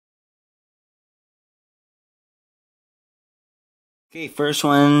Okay, first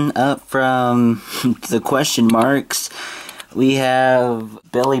one up from the question marks. We have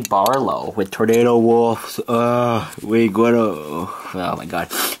Billy Barlow with Tornado Wolf. Wait, what? Oh my god.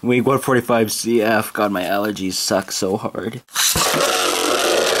 Wait, 145 CF. God, my allergies suck so hard.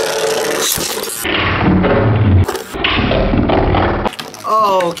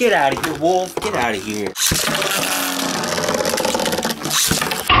 Oh, get out of here, Wolf. Get out of here.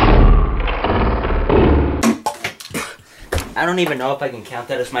 I don't even know if I can count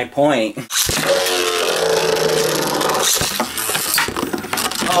that as my point.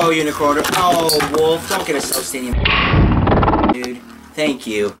 Oh, Unicorno. Oh, Wolf. Don't get a self-stadium. Dude. Thank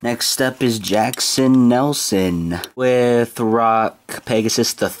you. Next up is Jackson Nelson with Rock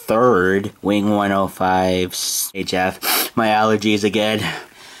Pegasus the Third, Wing 105 HF. My allergies again.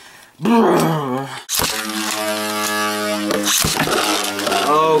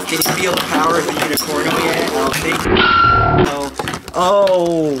 Oh, can you feel the power of the Unicorno yet? I don't think.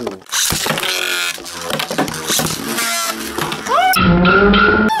 Oh.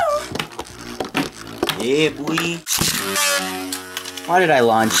 Yeah, boy. Why did I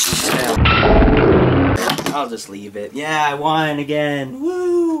launch? I'll just leave it. Yeah, I won again.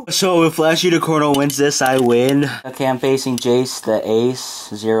 Woo! So if Flash Unicorno wins this, I win. Okay, I'm facing Jace the Ace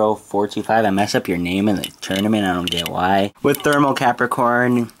 0425. I mess up your name in the tournament. I don't get why. With Thermal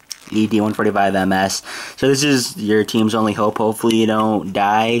Capricorn. ED 145 MS. So this is your team's only hope. Hopefully you don't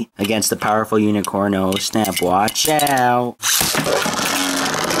die against the powerful Unicorno. Snap, watch out.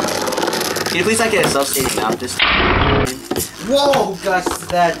 Can you please not get a self-stating mount this time? Whoa, gosh,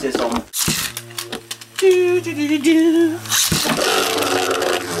 that just almost...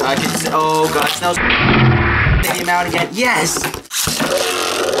 I can see... Oh, gosh, no. Stating out again. Yes!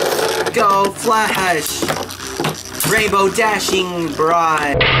 Go, Flash! Rainbow Dashing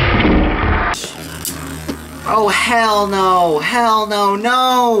Bride! Oh, hell no! Hell no,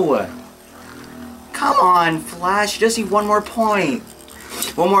 no! Come on, Flash, you just need one more point.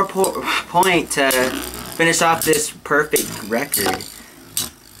 One more point to finish off this perfect record.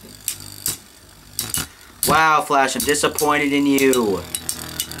 Wow, Flash, I'm disappointed in you.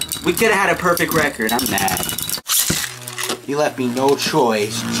 We could have had a perfect record. I'm mad. You left me no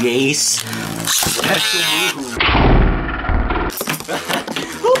choice, Jace. Special move.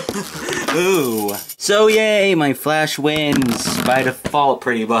 Ooh. So yay, my Flash wins by default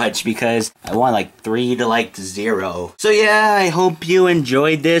pretty much because I won like 3 to 0. So yeah, I hope you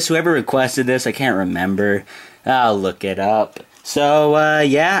enjoyed this. Whoever requested this, I can't remember. I'll look it up. So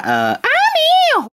yeah,